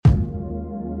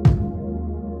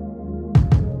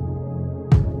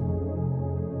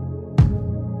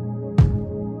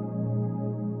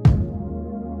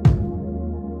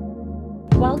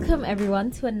Welcome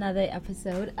everyone to another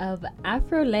episode of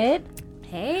Afrolit.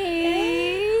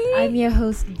 Hey! I'm your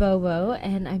host Bobo,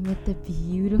 and I'm with the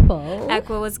beautiful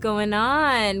Aqua, what's going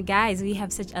on? Guys, we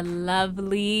have such a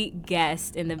lovely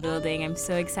guest in the building. I'm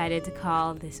so excited to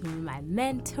call this woman my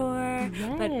mentor.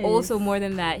 Yes. But also more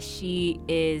than that, she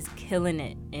is killing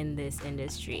it in this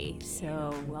industry.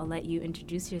 So I'll let you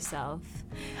introduce yourself.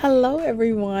 Hello,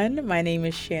 everyone. My name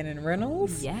is Shannon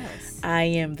Reynolds. Yes. I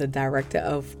am the director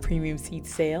of premium seat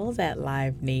sales at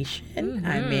Live Nation. Mm-hmm.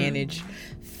 I manage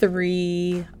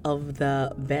 3 of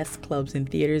the best clubs and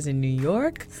theaters in New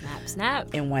York. Snap, snap.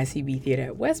 NYCB Theater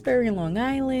at Westbury in Long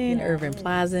Island, Yes. Irving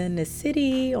Plaza in the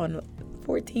city on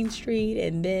 14th Street,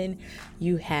 and then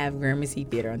you have Gramercy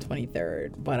Theater on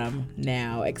 23rd. But I'm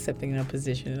now accepting a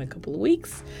position in a couple of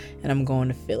weeks, and I'm going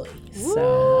to Philly. So,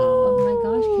 Oh my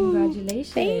gosh,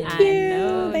 congratulations. Thank I you.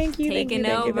 know. Thank you. Taking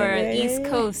thank you, over thank you. East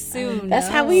Coast soon. That's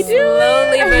how we do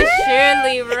Slowly it. but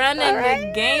surely running All the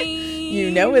right. game. You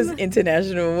know it's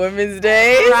International Women's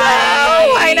Day. Right.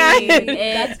 So why not?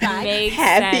 That's fine. Makes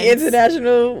Happy sense.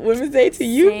 International Women's Day to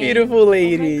you, Same. beautiful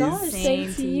ladies. gosh.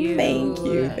 Same to you. Thank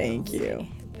you. Thank you.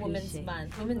 Women's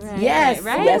Month. Women's Right. Yes,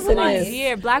 right? yes, it Women's is.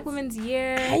 Year, Black Women's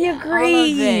Year. I All of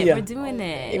agree. it. We're doing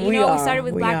it. We We are. started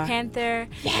with We Black are. Panther.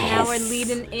 Yes. Now we're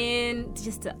leading in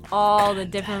just to all the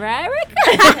different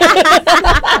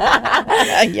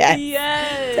Yes.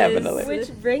 Yes. Definitely. Which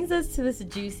brings us to this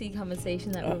juicy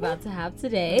conversation that we're about to have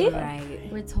today. Right.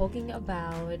 We're talking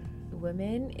about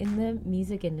women in the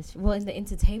music industry, well, in the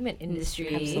entertainment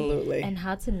industry. Absolutely. And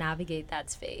how to navigate that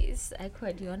space.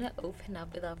 Ekwa, do you want to open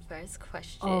up with our first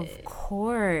question? Of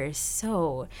course.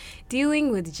 So, dealing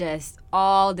with just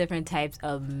all different types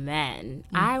of men,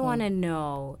 I want to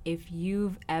know if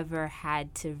you've ever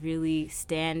had to really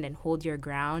stand and hold your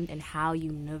ground and how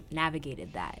you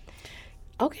navigated that.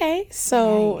 Okay,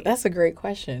 so Right. that's a great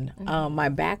question. My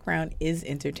background is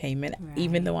entertainment,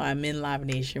 even Right. though I'm in Live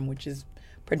Nation, which is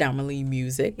predominantly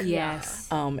music. Yes.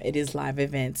 It is live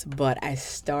events, but I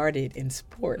started in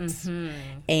sports. Mm-hmm.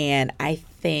 And I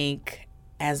think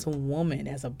as a woman,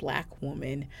 as a Black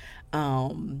woman,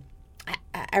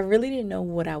 I really didn't know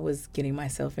what I was getting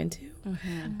myself into.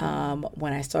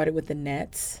 When I started with the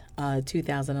Nets,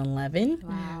 2011,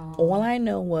 Wow. all I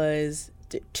know was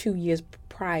 2 years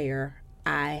prior,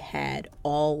 I had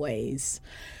always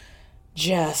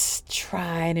just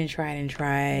tried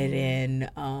and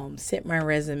sent my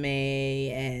resume,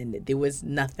 and there was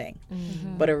nothing.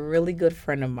 But a really good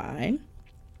friend of mine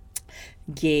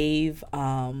gave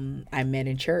I met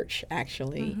in church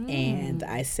actually, and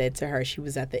I said to her, she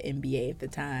was at the NBA at the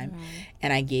time,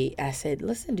 and I said,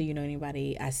 listen, do you know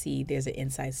anybody? I see there's an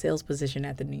inside sales position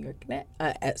at the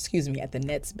at the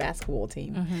Nets basketball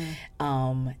team.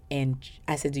 And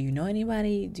I said, do you know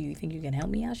anybody? Do you think you can help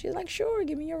me out? She was like, sure,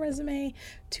 give me your resume.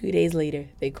 2 days later,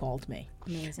 they called me.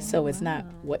 Amazing. So it's not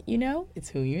what you know, it's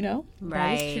who you know.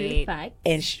 That is true Right. fact.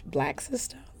 And Black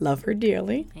sister, love her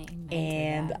dearly. Amen to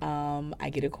And that. I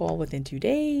get a call within 2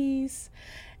 days,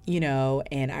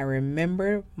 and I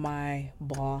remember my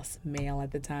boss, male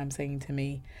at the time, saying to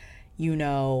me,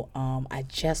 I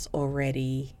just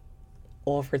already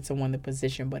offered someone the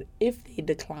position, but if they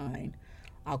decline,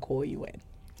 I'll call you in.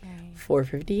 Right.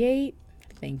 4:58,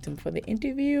 thanked him for the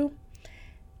interview.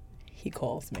 He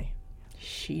calls me.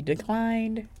 She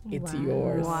declined. It's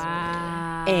yours.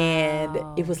 Wow. And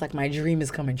it was like my dream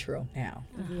is coming true now.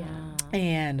 Yeah.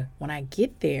 And when I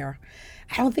get there,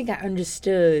 I don't think I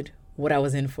understood what I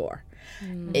was in for.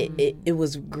 It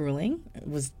was grueling. It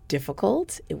was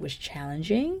difficult. It was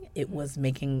challenging. It was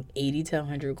making 80 to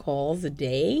 100 calls a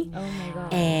day. Oh my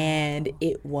God. And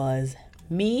it was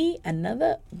me,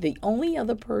 the only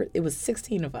other it was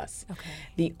 16 of us. Okay.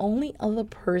 The only other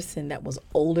person that was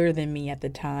older than me at the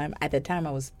time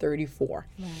I was 34.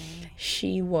 Right.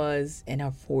 She was in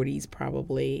her 40s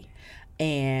probably,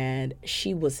 and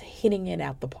she was hitting it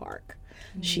out the park.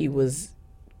 She was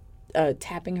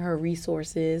tapping her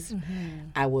resources.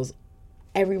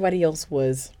 Everybody else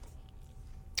was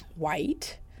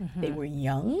white. They were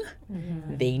young.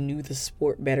 They knew the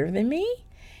sport better than me.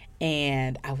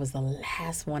 And I was the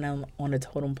last one on the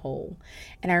totem pole.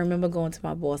 And I remember going to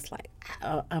my boss like,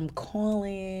 I'm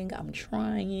calling, I'm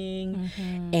trying.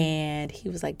 And he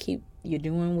was like, you're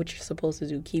doing what you're supposed to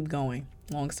do. Keep going.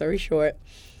 Long story short,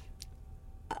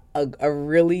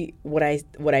 what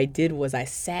I did was I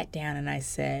sat down and I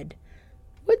said,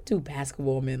 what do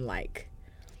basketball men like?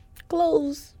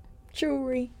 Clothes,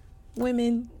 jewelry,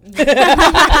 women.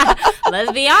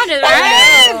 Let's be honest,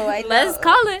 right? I know. Let's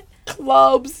call it.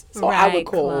 Clubs. So I would Right,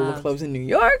 call all the clubs. clubs in New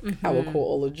York. I would call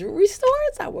all the jewelry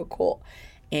stores.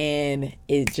 and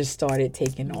it just started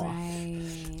taking off.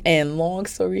 Right. And long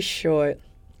story short,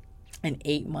 in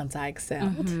 8 months I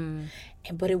excelled.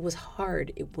 But it was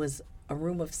hard. It was a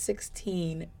room of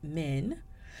 16 men,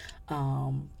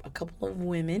 a couple of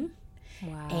women,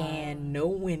 Wow. and no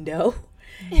window.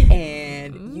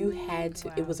 And you had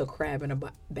to, it was a crab in a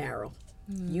barrel.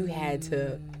 You had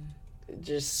to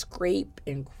just scrape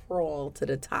and crawl to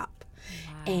the top.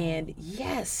 And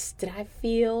yes, did I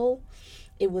feel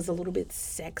it was a little bit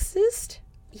sexist?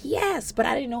 Yes, but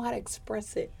I didn't know how to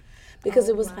express it. Because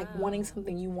it was like wanting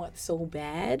something you want so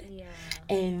bad. Yeah.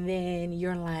 And then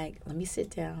you're like, let me sit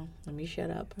down. Let me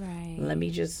shut up. Right. Let me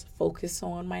just focus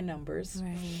on my numbers.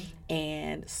 Right.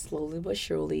 And slowly but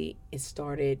surely, it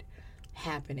started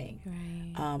happening.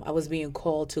 Right. I was being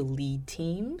called to lead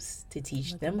teams to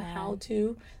teach them how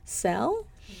to sell.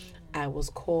 I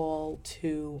was called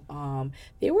to,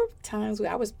 there were times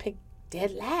where I was picked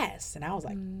dead last. And I was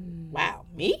like, wow,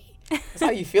 me? That's how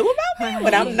you feel about me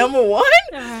when I'm number one?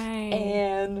 Right.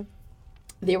 And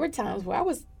there were times where I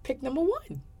was picked number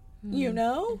one, you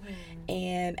know?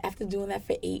 And after doing that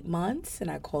for 8 months,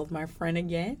 and I called my friend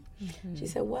again, she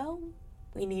said, well,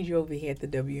 we need you over here at the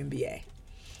WNBA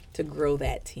to grow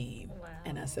that team. Wow.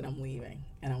 And I said, I'm leaving.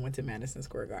 And I went to Madison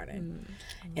Square Garden.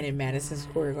 And in Madison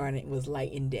Square Garden, it was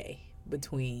light and day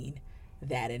between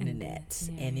that and the Nets.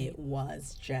 And it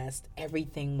was just,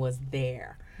 everything was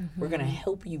there. We're going to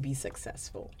help you be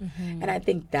successful. And I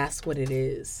think that's what it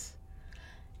is.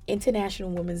 International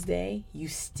Women's Day, you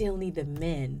still need the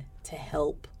men to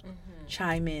help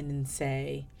chime in and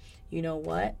say, you know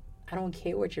what? I don't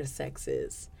care what your sex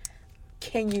is.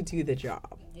 Can you do the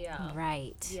job? Yeah.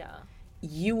 Right. Yeah.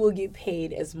 You will get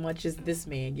paid as much as this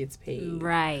man gets paid.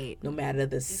 Right. No matter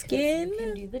the skin. You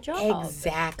can do the job.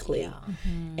 Exactly. Yeah.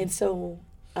 And so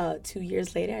 2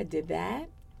 years later, I did that.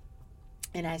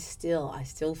 And I still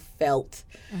felt,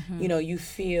 you know, you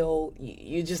feel,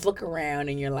 you just look around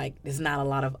and you're like, there's not a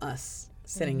lot of us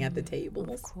sitting at the tables.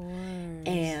 Of course.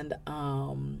 And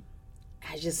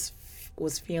I just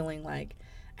was feeling like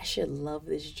I should love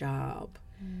this job.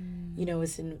 You know,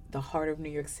 it's in the heart of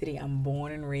New York City. I'm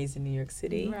born and raised in New York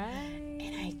City. Right.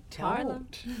 And I don't. Harlem.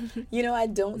 You know, I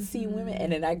don't see women.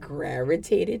 And then I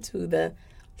gravitated to the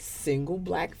single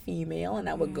black female, and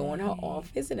I would go in her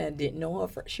office, and I didn't know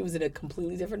her. She was in a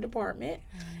completely different department.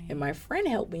 And my friend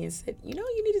helped me and said, you know,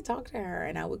 you need to talk to her.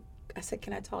 And I said,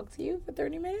 can I talk to you for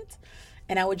 30 minutes?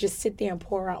 And I would just sit there and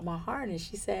pour out my heart. And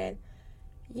she said,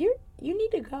 you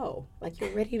need to go. Like,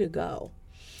 you're ready to go.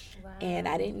 Wow. And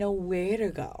I didn't know where to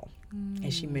go.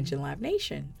 And she mentioned Live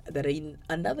Nation, that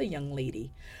another young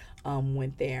lady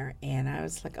went there. And I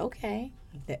was like, okay,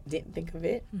 didn't think of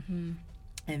it.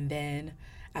 And then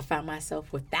I found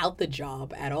myself without the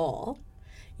job at all.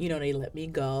 You know, they let me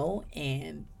go,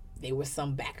 and there was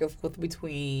some back and forth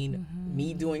between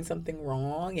me doing something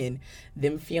wrong and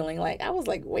them feeling like, I was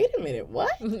like, wait a minute,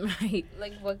 what? Right.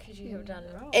 Like, what could you have done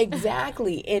wrong?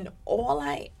 Exactly. And all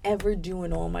I ever do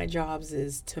in all my jobs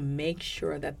is to make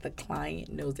sure that the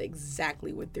client knows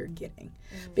exactly what they're getting.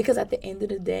 Because at the end of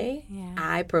the day,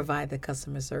 I provide the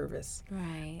customer service.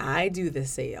 Right. I do the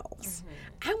sales.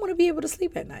 I want to be able to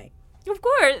sleep at night. Of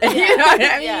course. You know what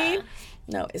I mean? Yeah.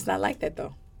 No, it's not like that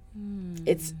though.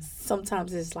 It's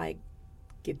sometimes it's like,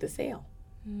 get the sale,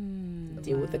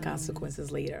 deal with the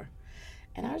consequences later.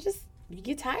 And I was just, you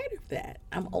get tired of that.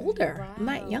 I'm older, I'm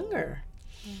not younger.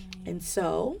 And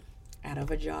so, out of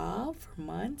a job for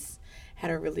months, had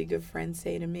a really good friend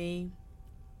say to me,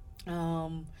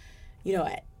 you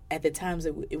know, at the times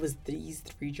it was these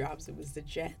 3 jobs. It was the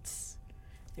Jets,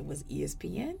 it was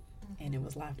ESPN, and it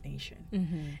was Live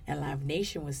Nation. And Live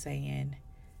Nation was saying,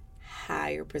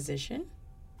 higher position.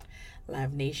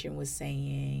 Live Nation was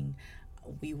saying,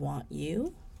 we want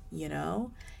you, you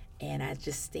know, and I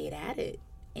just stayed at it.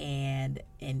 And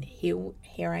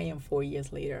here I am 4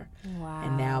 years later. Wow.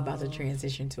 And now about to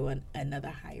transition to another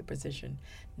higher position,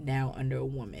 now under a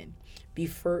woman.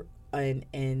 Before,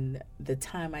 and the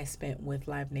time I spent with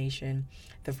Live Nation,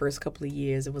 the first couple of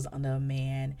years, it was under a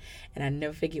man. And I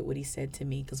never forget what he said to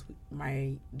me, because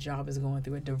my job is going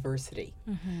through a diversity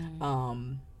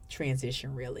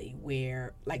transition, really,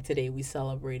 where like today we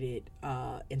celebrated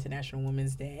International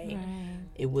Women's Day.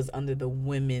 It was under the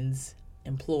women's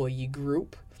employee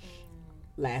group.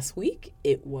 Last week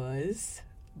it was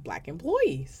Black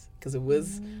employees, because it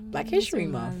was Black History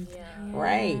Month.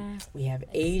 Right. We have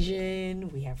Asian,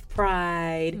 we have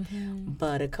Pride.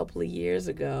 But a couple of years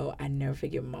ago, I never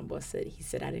forget what my boss said. He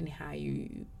said, I didn't hire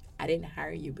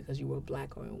you because you were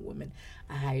Black or a woman.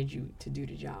 I hired you to do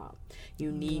the job.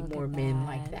 You need more men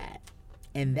like that.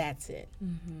 And that's it.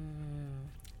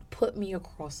 Put me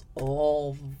across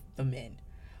all the men.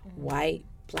 white,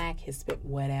 black, Hispanic,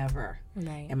 whatever.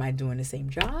 Right. Am I doing the same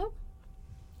job?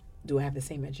 Do I have the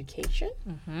same education?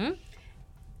 Mm-hmm.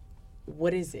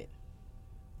 What is it?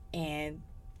 And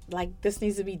like, this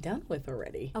needs to be done with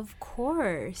already. Of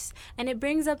course. And it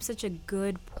brings up such a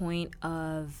good point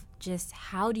of just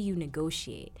how do you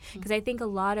negotiate? Because I think a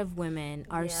lot of women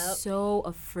are so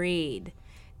afraid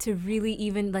to really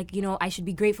even, like, you know, I should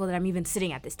be grateful that I'm even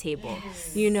sitting at this table,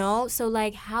 you know? So,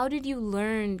 like, how did you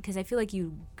learn? Because I feel like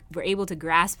you were able to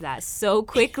grasp that so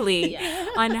quickly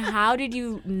on how did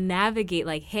you navigate,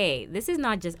 like, hey, this is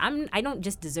not just, I don't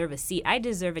just deserve a seat. I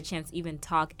deserve a chance to even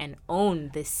talk and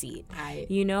own this seat.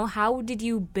 You know, how did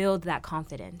you build that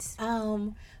confidence?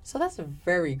 So that's a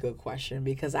very good question,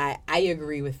 because I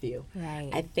agree with you.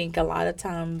 Right. I think a lot of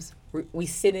times we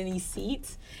sit in these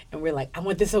seats and we're like, I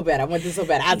want this so bad. I want this so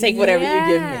bad. I'll take whatever you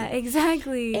give me. Yeah,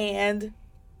 exactly. And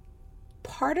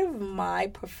part of my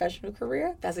professional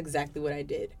career, that's exactly what I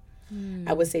did.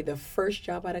 I would say the first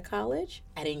job out of college,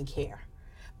 I didn't care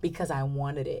because I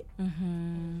wanted it.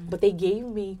 Mm-hmm. But they gave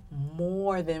me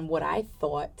more than what I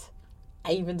thought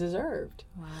I even deserved.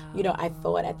 Wow. You know, I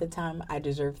thought at the time I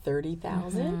deserved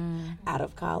 $30,000 out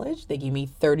of college. They gave me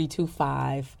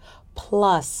 $32,500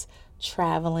 plus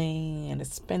traveling and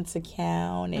expense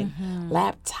account and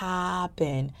laptop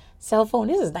and cell phone.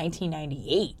 This is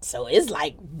 1998, so it's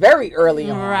like very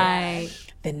early on. Right.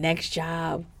 The next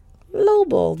job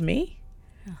lowballed me,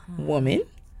 woman.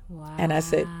 Wow. And I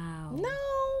said, no,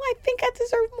 I think I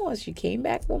deserve more. She came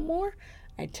back with more.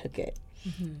 I took it.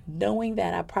 Knowing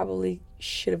that I probably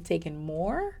should have taken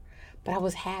more, but I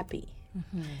was happy.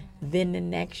 Then the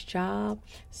next job,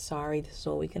 sorry, this is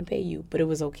all we can pay you, but it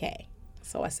was okay.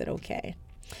 So I said, okay.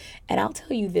 And I'll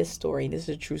tell you this story. This is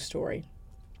a true story.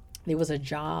 There was a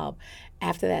job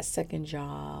after that second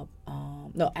job.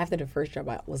 After the first job,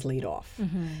 I was laid off.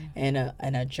 And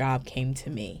a job came to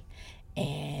me.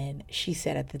 And she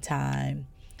said at the time,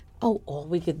 oh, all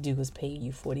we could do was pay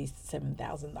you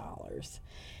 $47,000.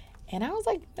 And I was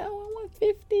like, no, I want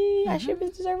 50. I should be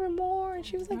deserving more. And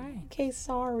she was like, okay,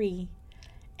 sorry.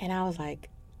 And I was like,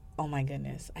 oh my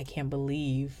goodness, I can't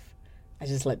believe I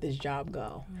just let this job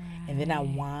go. And then I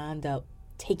wound up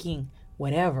taking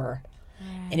whatever.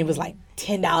 And it was like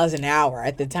 $10 an hour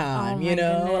at the time, you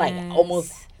know, goodness. Like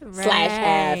almost slash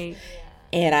half.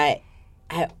 And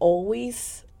I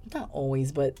always, not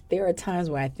always, but there are times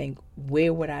where I think,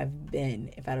 where would I have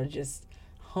been if I'd have just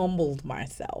humbled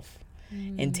myself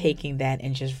and taking that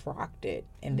and just rocked it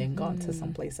and then gone to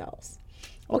someplace else.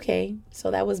 Okay,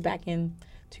 so that was back in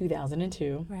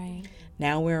 2002. Right.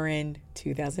 Now we're in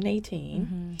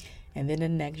 2018, and then the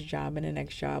next job and the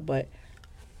next job. But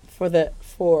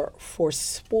for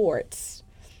sports,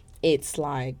 it's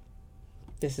like,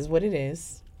 this is what it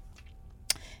is.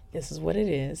 This is what it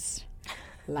is.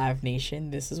 Live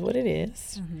Nation, this is what it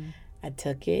is. I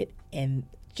took it, and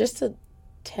just to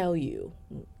tell you,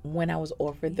 when I was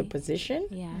offered the position,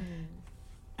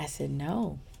 I said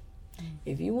no.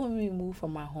 If you want me to move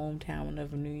from my hometown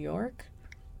of New York,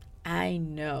 I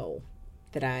know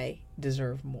that I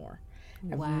deserve more.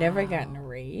 I've never gotten a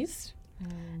raise.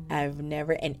 I've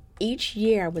never, and each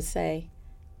year I would say,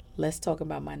 let's talk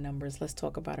about my numbers. Let's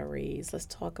talk about a raise. Let's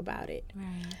talk about it.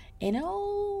 And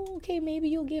okay, maybe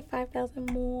you'll get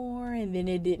 5,000 more. And then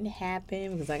it didn't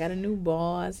happen because I got a new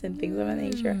boss and things of that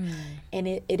nature. And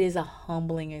it is a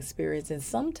humbling experience. And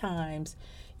sometimes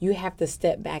you have to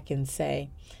step back and say,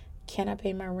 can I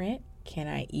pay my rent? Can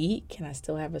I eat? Can I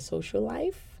still have a social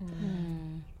life?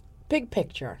 Big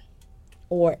picture.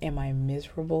 Or am I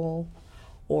miserable?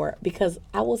 Or, because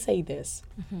I will say this,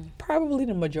 probably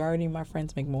the majority of my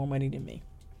friends make more money than me.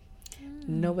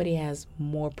 Nobody has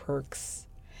more perks.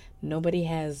 Nobody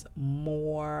has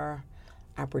more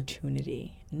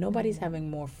opportunity. Nobody's having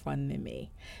more fun than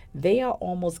me. They are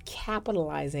almost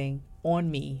capitalizing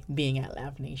on me being at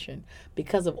Live Nation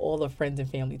because of all the friends and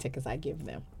family tickets I give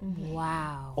them.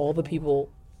 Wow. All the people,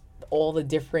 all the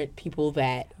different people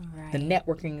that, the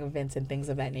networking events and things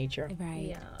of that nature.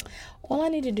 All I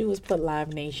need to do is put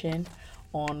Live Nation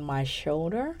on my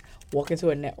shoulder, walk into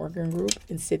a networking group,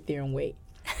 and sit there and wait.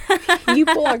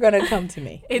 People are going to come to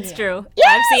me. It's true.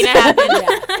 I've seen it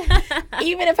happen.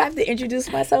 Even if I have to introduce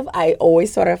myself, I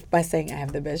always start off by saying I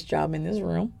have the best job in this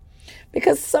room.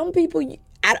 Because some people,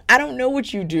 I don't know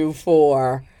what you do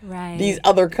for these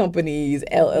other companies,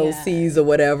 LLCs or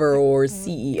whatever, or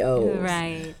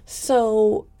CEOs.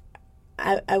 So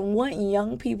I want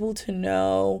young people to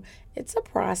know it's a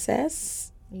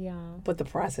process. But the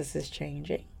process is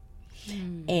changing.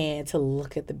 and to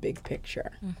look at the big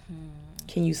picture.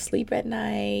 Can you sleep at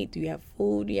night? Do you have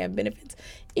food? Do you have benefits?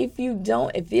 If you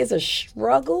don't, if there's a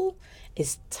struggle,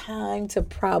 it's time to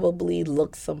probably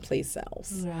look someplace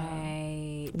else.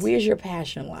 Right. Where's your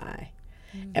passion lie?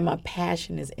 And my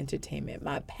passion is entertainment.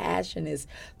 My passion is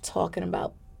talking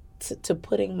about to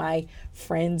putting my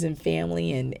friends and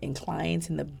family and clients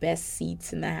in the best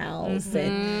seats in the house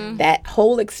and that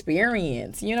whole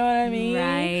experience. You know what I mean?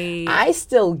 Right. I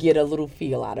still get a little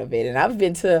feel out of it. And I've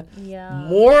been to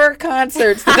more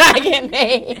concerts than I can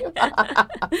name.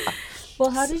 Well,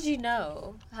 how did you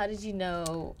know? How did you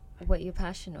know what your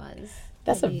passion was?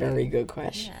 That's a very good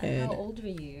question. Yeah. How old were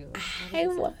you?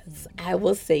 I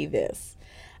will say this.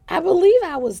 I believe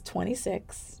I was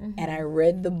 26, and I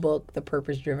read the book, The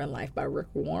Purpose-Driven Life by Rick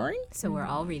Warren. So we're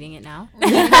all reading it now?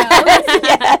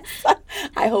 Yes,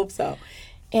 I hope so.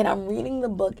 And I'm reading the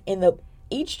book, and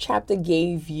each chapter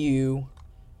gave you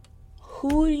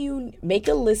who you make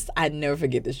a list. I never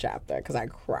forget this chapter because I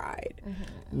cried.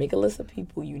 Make a list of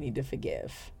people you need to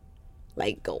forgive.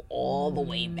 Like, go all the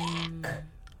way back.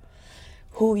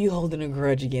 Who you holding a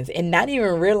grudge against, and not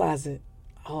even realize it.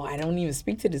 Oh, I don't even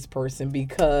speak to this person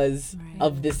because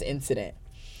of this incident.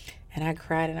 And I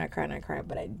cried and I cried and I cried,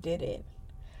 but I did it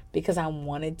because I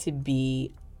wanted to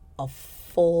be a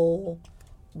full,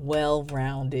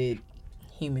 well-rounded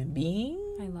human being.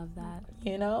 I love that.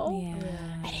 You know? Yeah.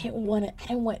 I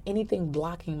didn't want anything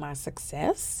blocking my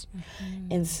success.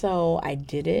 And so I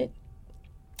did it.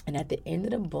 And at the end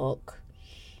of the book,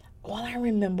 all I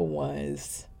remember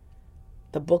was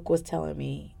the book was telling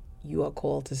me, you are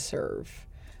called to serve.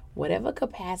 Whatever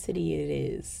capacity it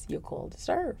is, you're called to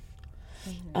serve.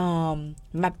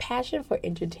 My passion for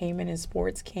entertainment and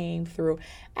sports came through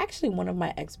actually one of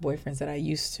my ex-boyfriends that I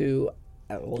used to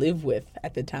live with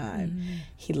at the time.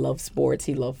 He loved sports.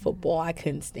 He loved football. I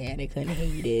couldn't stand it, couldn't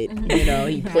hate it. You know,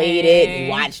 he played it, he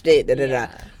watched it,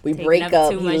 We break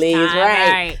up, he leaves.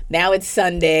 Right. Now it's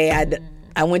Sunday.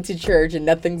 I went to church and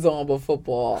nothing's on but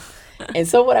football. And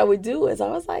so what I would do is I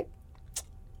was like,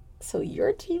 so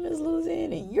your team is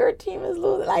losing and your team is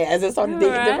losing. Like, as I started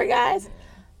dating different guys,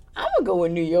 I'm going to go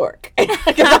with New York.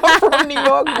 Because I'm from New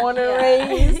York, born and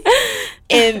raised.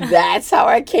 And that's how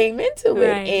I came into it.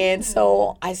 Right. And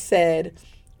so I said,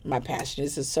 my passion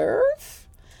is to serve.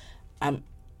 I'm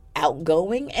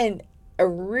outgoing. And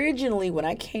originally, when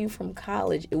I came from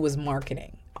college, it was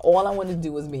marketing. All I wanted to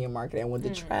do was be in marketing. I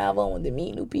wanted to travel. I wanted to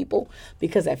meet new people.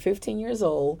 Because at 15 years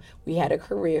old, we had a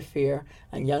career fair.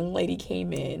 A young lady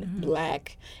came in,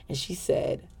 black, and she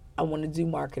said, I want to do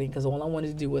marketing because all I wanted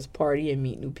to do was party and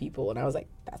meet new people. And I was like,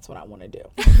 that's what I want to do.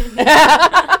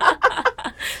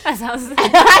 That sounds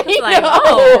like,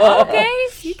 oh, okay.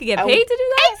 You could get paid to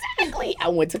do that? Exactly. I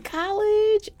went to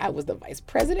college. I was the vice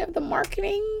president of the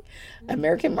marketing,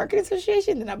 American Marketing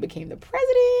Association. Then I became the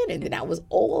president. And then I was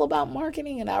all about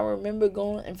marketing. And I remember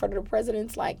going in front of the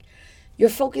presidents like, you're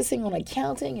focusing on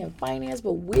accounting and finance,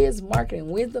 but where's marketing?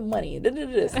 Where's the money?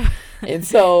 And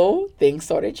so things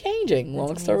started changing.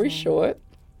 Long story short,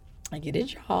 I get a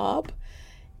job.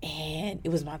 And it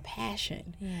was my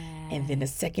passion. Yeah. And then the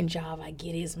second job I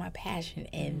get is my passion.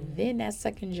 And then that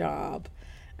second job,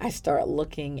 I start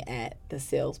looking at the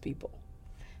salespeople.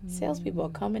 Salespeople are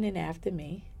coming in after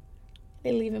me.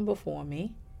 They're leaving before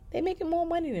me. They're making more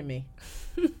money than me.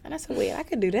 And I said, wait, I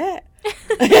could do that.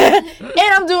 And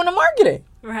I'm doing the marketing.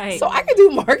 Right. So I could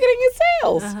do marketing and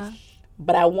sales.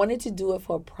 But I wanted to do it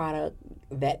for a product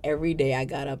that every day I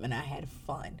got up and I had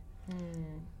fun.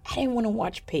 I didn't want to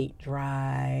watch paint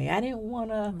dry. I didn't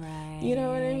want to, you know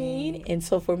what I mean? And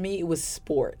so for me, it was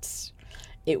sports.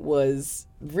 It was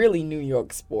really New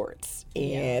York sports.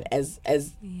 And as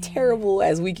terrible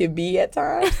as we can be at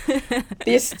times,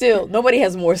 there's still, nobody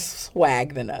has more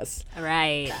swag than us.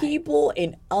 Right. People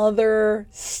in other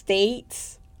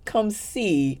states come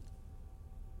see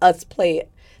us play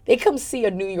it. They come see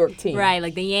a New York team. Right,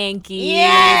 like the Yankees.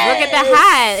 Yes. Look at the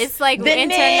hat. It's like The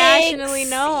internationally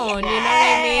Knicks. Known. Yes. You know what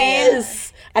I mean?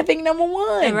 I think number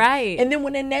one. Right. And then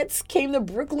when the Nets came to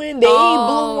Brooklyn, they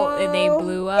blew up. And they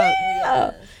blew up.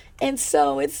 Yeah. And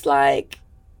so it's like,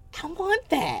 I want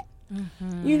that.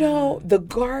 You know, the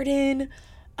Garden,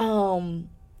 the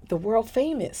world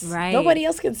famous. Right. Nobody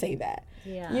else can say that.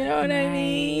 Yeah. You know what I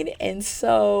mean? And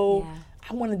so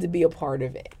I wanted to be a part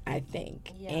of it, I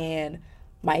think. Yeah. And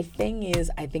my thing is,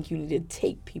 I think you need to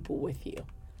take people with you.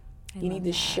 You need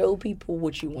to show people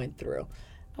what you went through.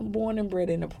 I'm born and bred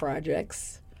in the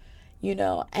projects, you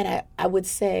know, and I would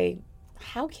say,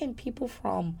 how can people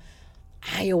from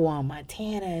Iowa,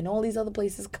 Montana, and all these other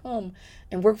places come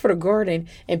and work for the Garden,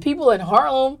 and people in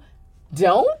Harlem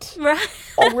don't? Right.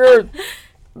 Or we're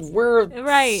we're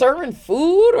Right. serving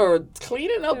food or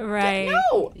cleaning up. Right.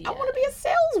 No, Yeah. I want to be a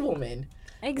saleswoman.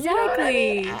 Exactly. You know what I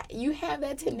mean? You have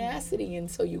that tenacity, and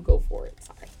so you go for it.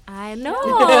 Sorry. I know.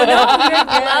 No,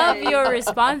 I love your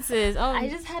responses. Oh, I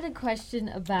just had a question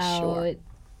about Sure.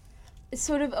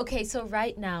 sort of, okay, so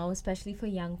right now, especially for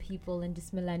young people and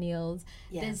just millennials,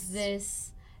 there's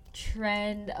this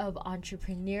trend of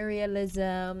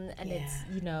entrepreneurialism, and it's,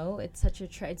 Yeah. you know, it's such a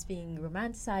trend. It's being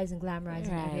romanticized and glamorized,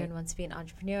 and Right. everyone wants to be an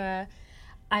entrepreneur.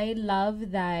 I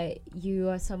love that you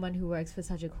are someone who works for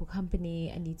such a cool company,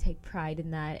 and you take pride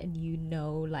in that, and you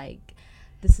know, like,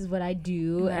 this is what I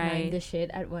do, and I'm Right. the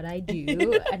shit at what I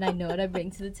do, and I know what I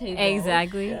bring to the table.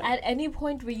 exactly. Yeah. At any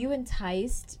point, were you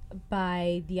enticed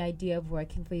by the idea of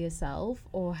working for yourself,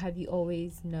 or have you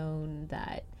always known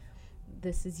that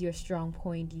this is your strong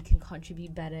point, you can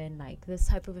contribute better in like this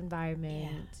type of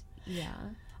environment? Yeah.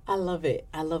 I love it.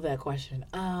 I love that question.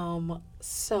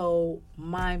 So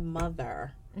my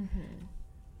mother,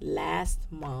 last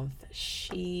month,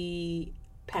 she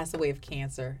passed away of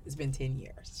cancer. It's been 10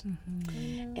 years.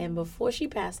 And before she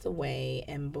passed away,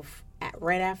 and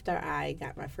right after I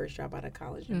got my first job out of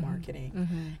college in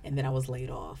marketing, and then I was laid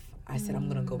off, I said, I'm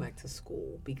going to go back to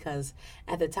school, because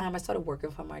at the time I started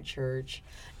working for my church,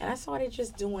 and I started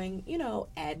just doing, you know,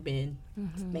 admin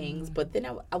things. But then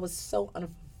I was so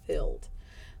unfulfilled.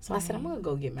 So I said, I'm going to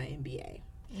go get my MBA.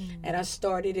 And I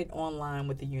started it online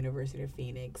with the University of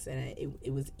Phoenix, and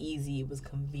it was easy, it was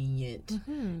convenient,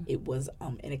 it was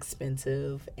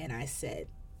inexpensive, and I said,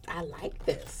 I like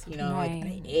this, you know, I got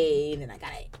an A, and then I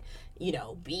got a, you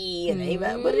know, B and A,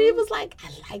 but it was like,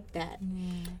 I like that.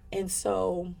 And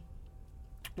so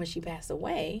when she passed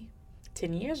away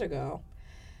 10 years ago,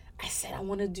 I said, I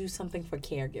want to do something for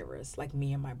caregivers, like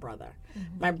me and my brother.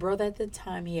 My brother at the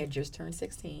time, he had just turned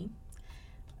 16.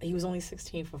 He was only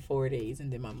 16 for 4 days,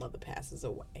 and then my mother passes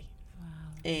away. Wow.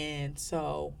 And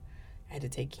so I had to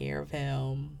take care of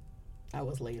him. I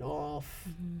was laid off.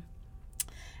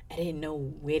 I didn't know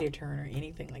where to turn or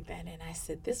anything like that. And I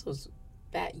said,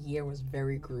 that year was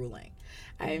very grueling.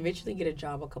 I eventually get a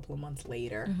job a couple of months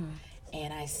later.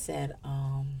 And I said,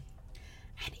 I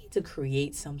need to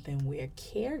create something where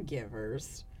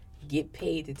caregivers get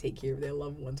paid to take care of their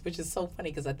loved ones, which is so funny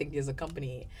because I think there's a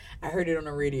company. I heard it on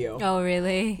the radio. Oh,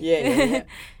 really? Yeah.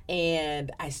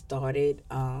 And I started,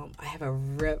 I have a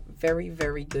very,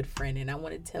 very good friend, and I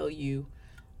want to tell you,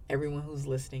 everyone who's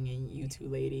listening, and you two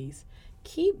ladies,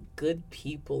 keep good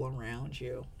people around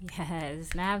you. Yes,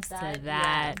 snaps to That-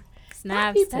 that. yeah.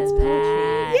 Snaps to people,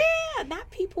 that. yeah, not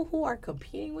people who are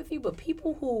competing with you, but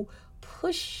people who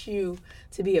push you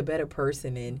to be a better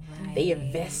person, and they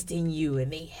invest in you,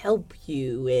 and they help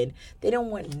you, and they don't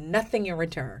want nothing in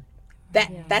return.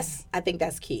 That's I think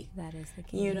that's key. That is the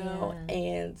key. You know, Yeah.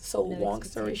 and so No long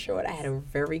story short, I had a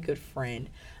very good friend.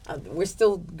 We're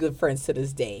still good friends to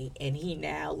this day, and he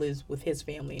now lives with his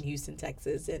family in Houston,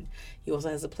 Texas, and he also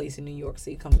has a place in New York,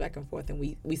 so he comes back and forth, and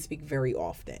we speak very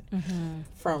often.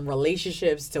 From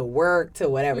relationships to work to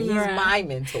whatever. He's my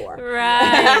mentor.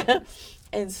 Right.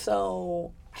 And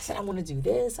so I said, I want to do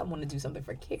this. I want to do something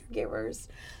for caregivers.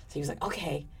 So he was like,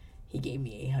 okay. He gave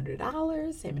me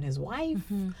 $800, him and his wife.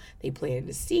 They planted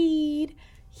the seed.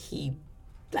 He,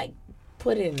 like,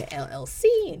 put it in the LLC,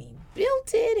 and he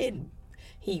built it, and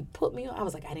he put me on. I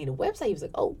was like, I need a website. He was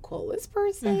like, oh, call this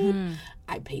person.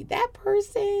 I paid that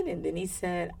person. And then I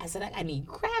said, I need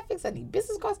graphics. I need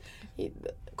business cards. He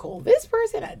called this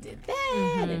person. I did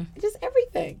that. And just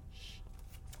everything.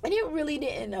 And it really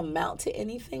didn't amount to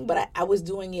anything, but I was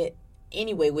doing it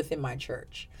anyway within my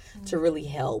church to really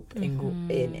help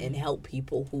and help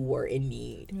people who were in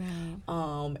need.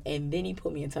 And then he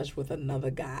put me in touch with another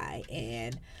guy,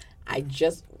 and I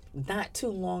just, not too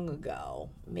long ago,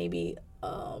 maybe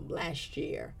last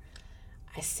year,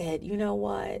 I said, you know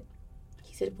what?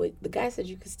 He said, well, the guy said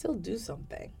you could still do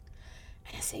something.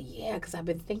 And I said, yeah, because I've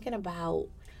been thinking about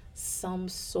some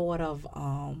sort of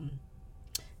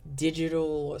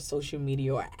digital or social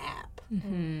media or app.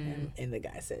 And the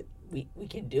guy said, we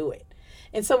can do it.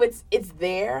 And so it's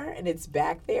there, and it's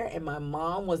back there. And my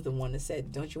mom was the one that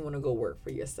said, don't you want to go work for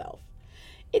yourself?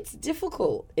 It's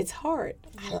difficult. It's hard.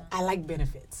 I like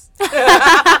benefits. That's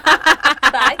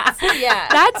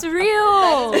That's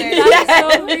real. That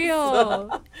That's so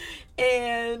real.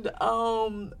 And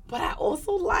but I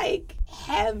also like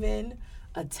having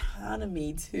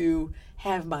autonomy to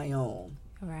have my own.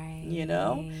 Right. You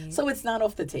know? So it's not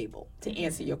off the table, to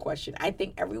answer your question. I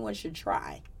think everyone should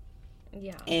try.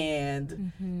 Yeah.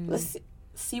 And let's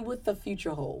see what the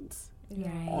future holds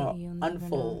or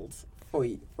unfolds for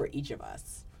each of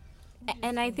us.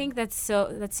 And I think that's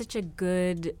such a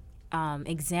good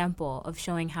example of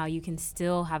showing how you can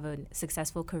still have a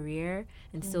successful career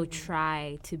and still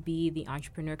try to be the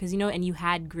entrepreneur. Because, and you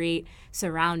had great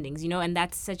surroundings, and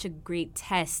that's such a great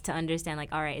test to understand,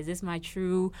 like, all right, is this my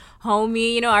true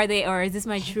homie? Or is this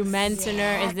my true mentor?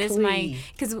 Is this my,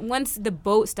 because once the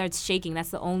boat starts shaking, that's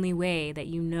the only way that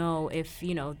if,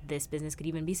 this business could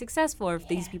even be successful, or if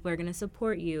these people are going to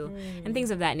support you and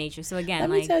things of that nature. So again, let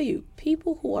me tell you,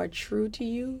 people who are true to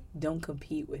you don't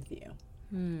compete with you.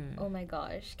 Oh my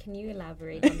gosh, can you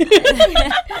elaborate on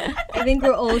that? I think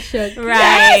we're all shook.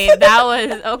 Right, yes. That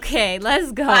was, okay,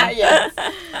 let's go. Yes.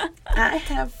 I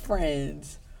have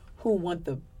friends who want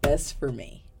the best for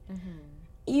me.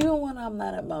 Even when I'm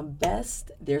not at my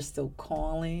best, they're still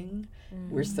calling.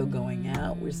 We're still going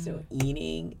out. We're still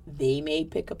eating. They may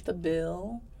pick up the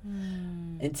bill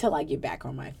until I get back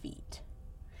on my feet.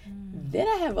 Then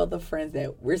I have other friends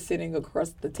that we're sitting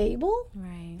across the table,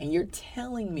 and you're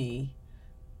telling me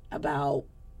about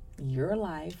your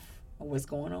life and what's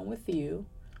going on with you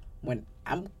when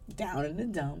I'm down in the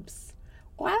dumps,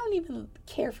 or I don't even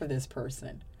care for this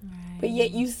person. But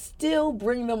yet you still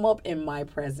bring them up in my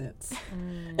presence.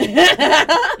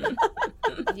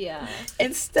 Yeah.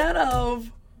 Instead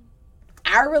of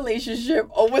our relationship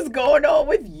or what's going on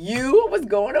with you or what's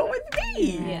going on with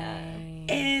me. Yeah.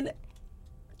 And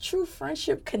true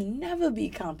friendship can never be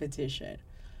competition.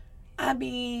 I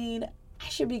mean, I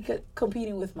should be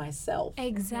competing with myself.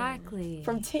 Exactly.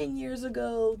 From 10 years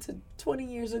ago to 20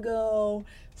 years ago,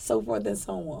 so forth and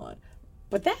so on.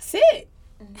 But that's it.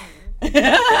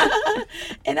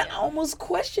 And I almost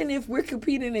question if we're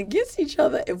competing against each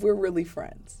other if we're really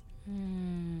friends.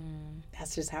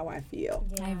 That's just how I feel.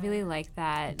 Yeah. I really like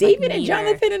that. David and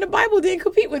Jonathan in the Bible didn't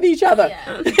compete with each other. Yeah.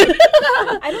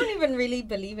 I don't even really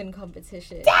believe in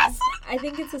competition. I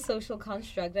think it's a social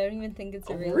construct. I don't even think it's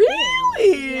a real thing.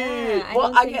 Really? Yeah.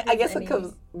 Well, I guess it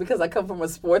comes because I come from a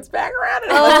sports background.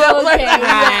 And okay.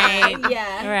 Right.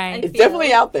 Yeah. Right. It's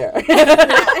definitely out there.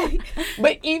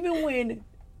 But even when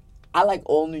I like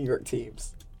all New York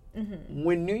teams,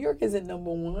 when New York isn't number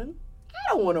one,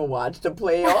 I don't want to watch the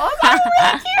playoffs. I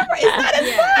don't really care. It's not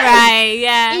as fun. Right,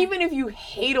 yeah. Even if you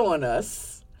hate on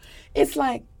us, it's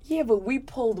like, yeah, but we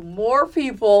pulled more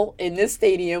people in this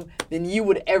stadium than you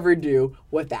would ever do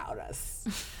without us.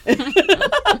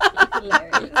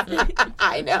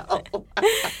 I know.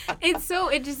 It's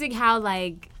so interesting how,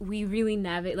 like, we really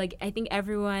navigate. Like, I think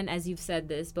everyone, as you've said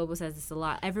this, Bobo says this a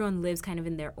lot, everyone lives kind of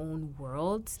in their own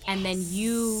worlds. Yes. And then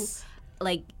you...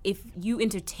 like, if you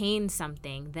entertain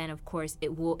something, then of course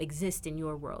it will exist in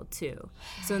your world too.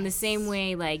 Yes. So in the same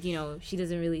way, like, she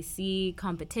doesn't really see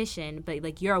competition, but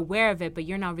like you're aware of it, but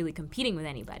you're not really competing with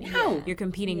anybody. No. You're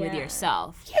competing with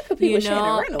yourself. You compete with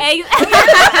Shannon Reynolds.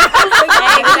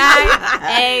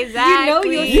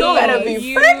 Exactly. You better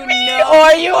befriend me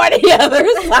or you on the other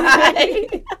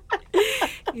side.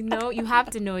 You have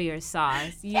to know your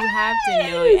sauce. You have to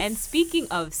know it. And speaking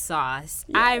of sauce,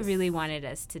 I really wanted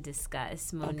us to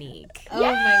discuss Monique. Okay. Oh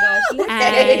my gosh.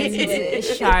 And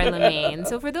Charlemagne.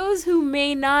 So for those who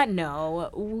may not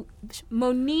know,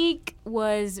 Monique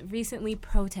was recently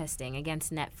protesting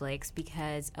against Netflix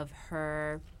because of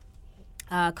her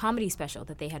comedy special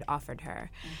that they had offered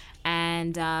her.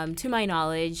 And to my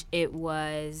knowledge, it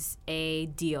was a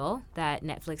deal that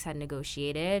Netflix had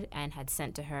negotiated and had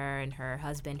sent to her and her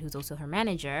husband, who's also her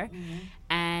manager.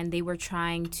 And they were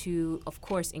trying to, of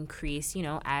course, increase,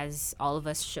 as all of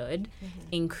us should,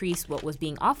 increase what was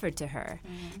being offered to her.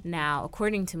 Now,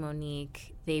 according to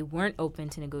Monique, they weren't open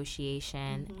to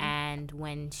negotiation. And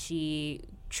when she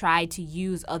tried to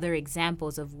use other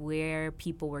examples of where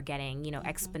people were getting,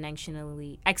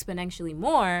 exponentially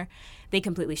more, they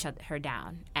completely shut her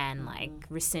down and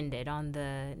rescinded on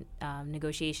the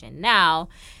negotiation. Now,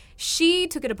 she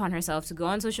took it upon herself to go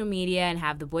on social media and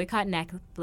have the boycott Netflix